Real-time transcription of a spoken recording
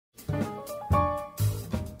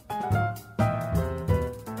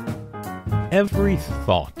Every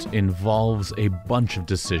thought involves a bunch of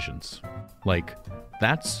decisions. Like,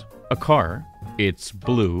 that's a car, it's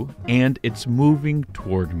blue, and it's moving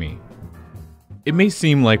toward me. It may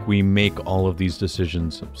seem like we make all of these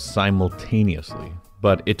decisions simultaneously,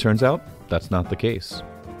 but it turns out that's not the case.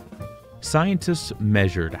 Scientists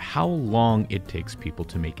measured how long it takes people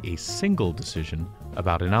to make a single decision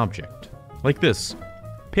about an object. Like this: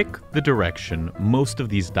 pick the direction most of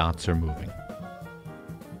these dots are moving.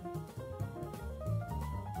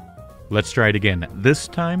 Let's try it again. This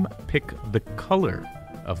time, pick the color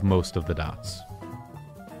of most of the dots.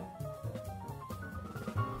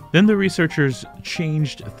 Then the researchers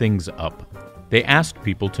changed things up. They asked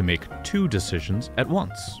people to make 2 decisions at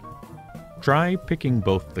once. Try picking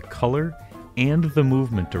both the color and the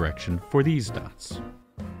movement direction for these dots.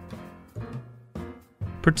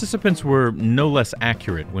 Participants were no less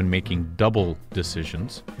accurate when making double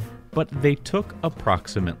decisions, but they took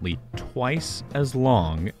approximately twice as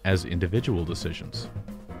long as individual decisions.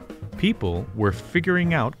 People were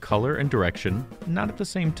figuring out color and direction not at the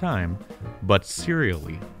same time, but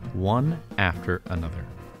serially, one after another.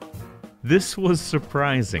 This was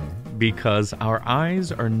surprising because our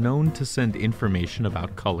eyes are known to send information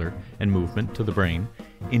about color and movement to the brain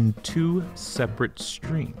in 2 separate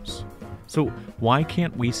streams. So why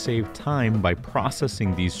can't we save time by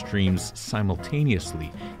processing these streams simultaneously,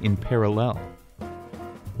 in parallel?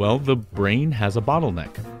 Well, the brain has a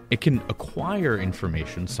bottleneck. It can acquire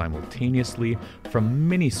information simultaneously from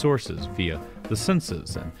many sources via the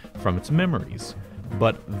senses and from its memories.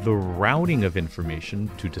 But the routing of information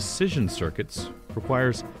to decision circuits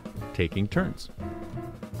requires taking turns.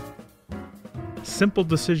 Simple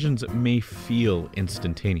decisions may feel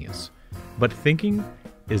instantaneous, but thinking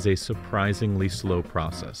is a surprisingly slow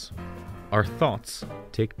process. Our thoughts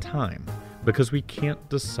take time because we can't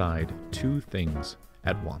decide 2 things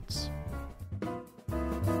at once.